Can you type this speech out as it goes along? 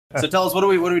So tell us, what are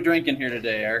we drinking here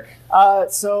today, Eric?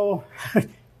 So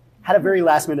had a very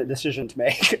last minute decision to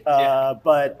make,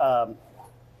 but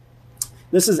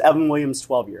this is Evan Williams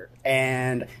 12 year,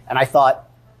 and I thought,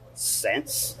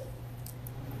 since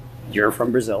you're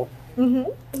from Brazil,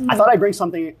 I thought I'd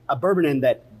bring a bourbon in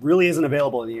that really isn't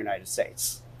available in the United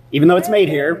States. Even though it's made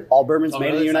here, all bourbon's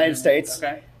made in the United States.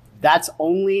 Okay. That's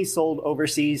only sold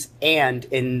overseas and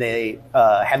in the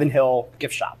Heaven Hill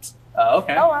gift shops.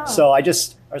 Okay. Oh, wow. So I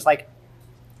was like,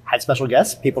 had special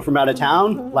guests, people from out of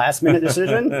town, last minute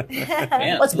decision.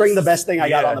 Man, Let's bring the best thing I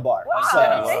got on the bar. Wow,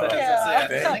 So, thank you. I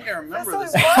think I remember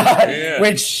That's this. so Yeah.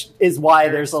 which is why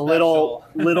Very there's a little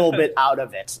bit out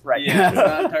of it right Yeah, it's now.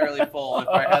 not entirely full. If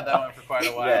I had that one for quite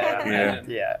a while.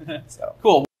 Yeah. So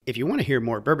Cool. if you want to hear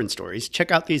more bourbon stories, check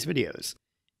out these videos.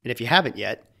 And if you haven't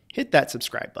yet, hit that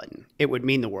subscribe button. It would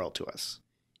mean the world to us.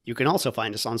 You can also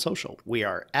find us on social. We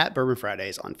are at Bourbon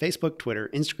Fridays on Facebook, Twitter,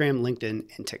 Instagram,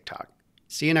 LinkedIn, and TikTok.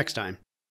 See you next time.